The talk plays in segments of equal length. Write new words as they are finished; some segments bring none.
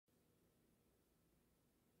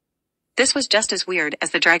This was just as weird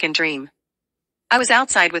as the dragon dream. I was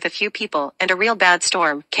outside with a few people and a real bad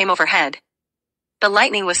storm came overhead. The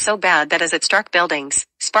lightning was so bad that as it struck buildings,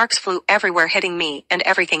 sparks flew everywhere hitting me and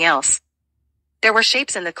everything else. There were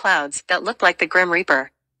shapes in the clouds that looked like the Grim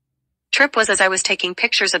Reaper. Trip was as I was taking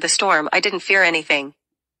pictures of the storm I didn't fear anything.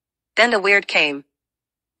 Then the weird came.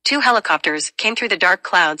 2 helicopters came through the dark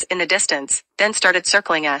clouds in the distance, then started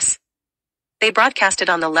circling us. They broadcasted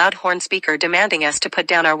on the loud horn speaker demanding us to put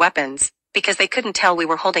down our weapons, because they couldn't tell we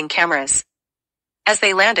were holding cameras. As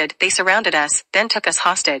they landed, they surrounded us, then took us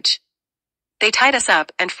hostage. They tied us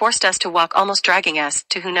up and forced us to walk, almost dragging us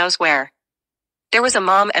to who knows where. There was a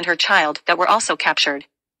mom and her child that were also captured.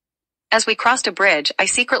 As we crossed a bridge, I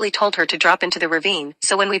secretly told her to drop into the ravine,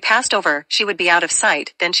 so when we passed over, she would be out of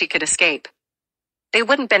sight, then she could escape. They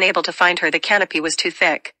wouldn't been able to find her, the canopy was too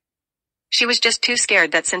thick. She was just too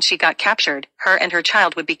scared that since she got captured, her and her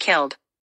child would be killed.